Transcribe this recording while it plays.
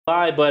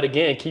But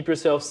again, keep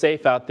yourself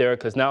safe out there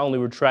because not only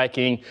we're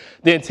tracking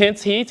the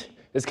intense heat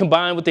is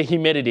combined with the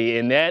humidity,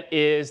 and that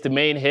is the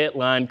main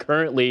headline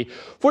currently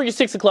for your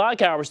 6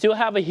 o'clock hour. Still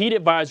have a heat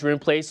advisory in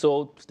place,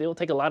 so still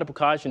take a lot of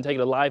precaution,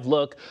 taking a live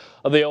look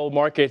of the old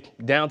market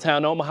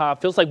downtown Omaha.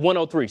 Feels like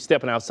 103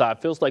 stepping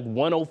outside. Feels like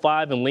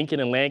 105 in Lincoln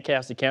and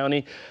Lancaster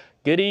County.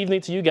 Good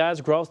evening to you guys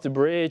across the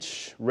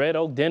bridge. Red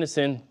Oak,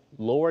 Denison,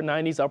 lower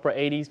 90s, upper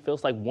 80s.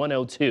 Feels like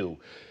 102.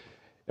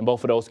 In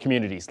both of those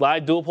communities.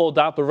 Live dual pole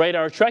Doppler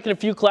radar tracking a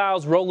few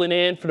clouds rolling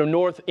in from the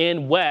north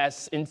and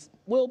west, and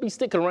will be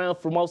sticking around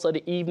for most of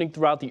the evening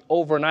throughout the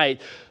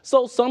overnight.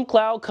 So some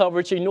cloud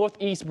coverage, a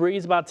northeast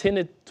breeze about 10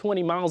 to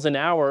 20 miles an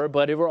hour,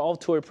 but it we're off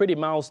to a pretty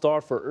mild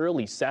start for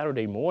early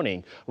Saturday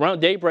morning.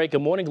 Around daybreak, a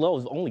morning low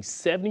is only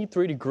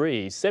 73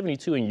 degrees,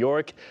 72 in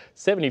York,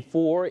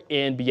 74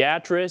 in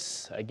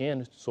Beatrice.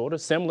 Again, sort of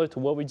similar to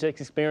what we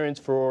just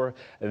experienced for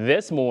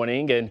this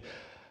morning. And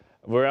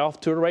we're off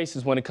to the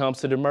races when it comes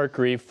to the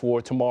mercury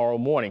for tomorrow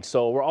morning.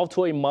 So we're off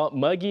to a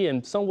muggy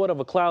and somewhat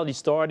of a cloudy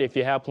start if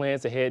you have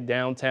plans to head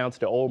downtown to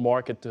the old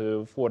market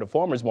for the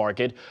farmers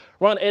market.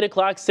 Around 8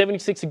 o'clock,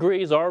 76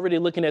 degrees, already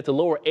looking at the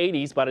lower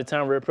 80s by the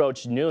time we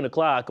approach noon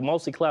o'clock.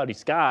 Mostly cloudy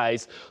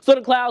skies. So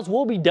the clouds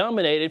will be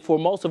dominated for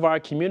most of our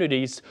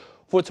communities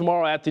for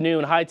tomorrow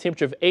afternoon. High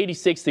temperature of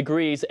 86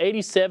 degrees,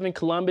 87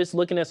 Columbus,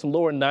 looking at some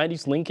lower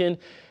 90s, Lincoln.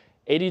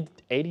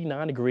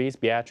 89 degrees,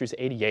 Beatrice,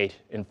 88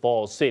 in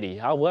Falls City.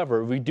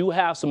 However, we do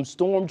have some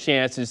storm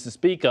chances to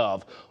speak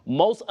of.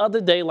 Most other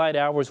daylight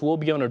hours will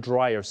be on the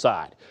drier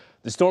side.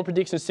 The Storm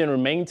Prediction Center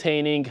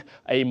maintaining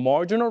a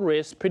marginal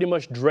risk pretty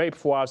much draped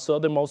for our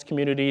southernmost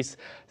communities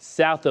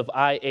south of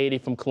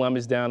I-80 from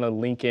Columbus down to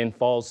Lincoln,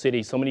 Falls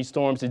City. So many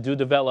storms that do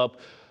develop.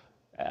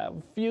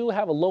 Few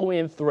have a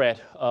low-end threat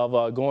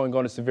of going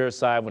on the severe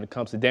side when it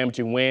comes to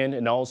damaging wind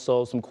and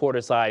also some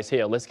quarter-size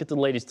hail. Let's get to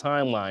the latest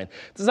timeline.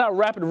 This is our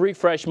rapid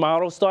refresh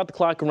model. Start the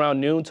clock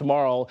around noon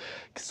tomorrow.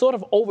 Sort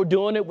of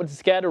overdoing it with the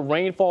scattered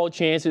rainfall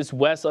chances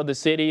west of the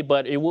city,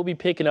 but it will be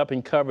picking up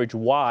in coverage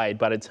wide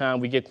by the time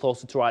we get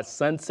closer to our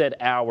sunset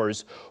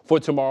hours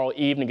for tomorrow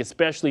evening,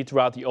 especially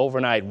throughout the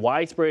overnight.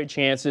 Widespread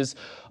chances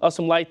of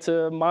some light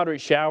to moderate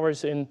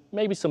showers and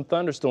maybe some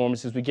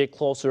thunderstorms as we get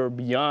closer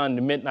beyond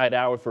the midnight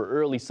hour for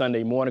early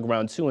Sunday morning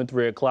around 2 and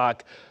 3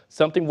 o'clock.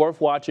 Something worth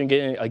watching.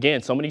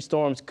 Again, so many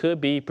storms could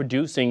be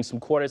producing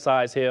some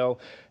quarter-size hail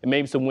and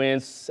maybe some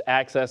winds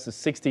access to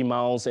 60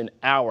 miles an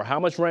hour. How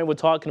much rain we're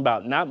talking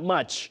about? Not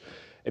much.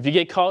 If you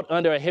get caught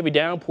under a heavy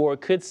downpour,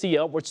 could see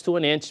upwards to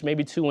an inch,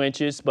 maybe 2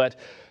 inches, but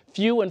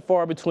few and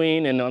far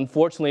between. And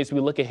unfortunately, as we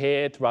look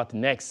ahead throughout the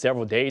next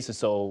several days or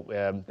so,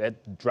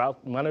 that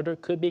drought monitor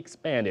could be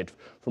expanded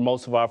for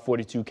most of our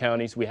 42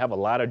 counties. We have a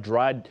lot of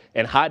dry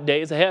and hot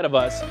days ahead of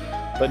us.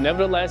 But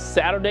nevertheless,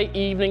 Saturday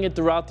evening and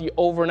throughout the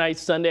overnight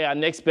Sunday, our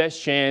next best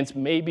chance,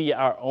 maybe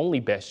our only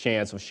best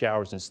chance of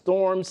showers and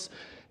storms.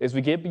 As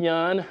we get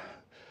beyond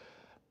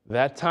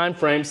that time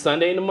frame,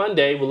 Sunday into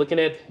Monday, we're looking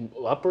at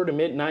upper to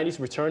mid 90s,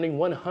 returning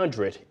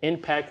 100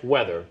 impact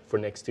weather for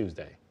next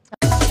Tuesday.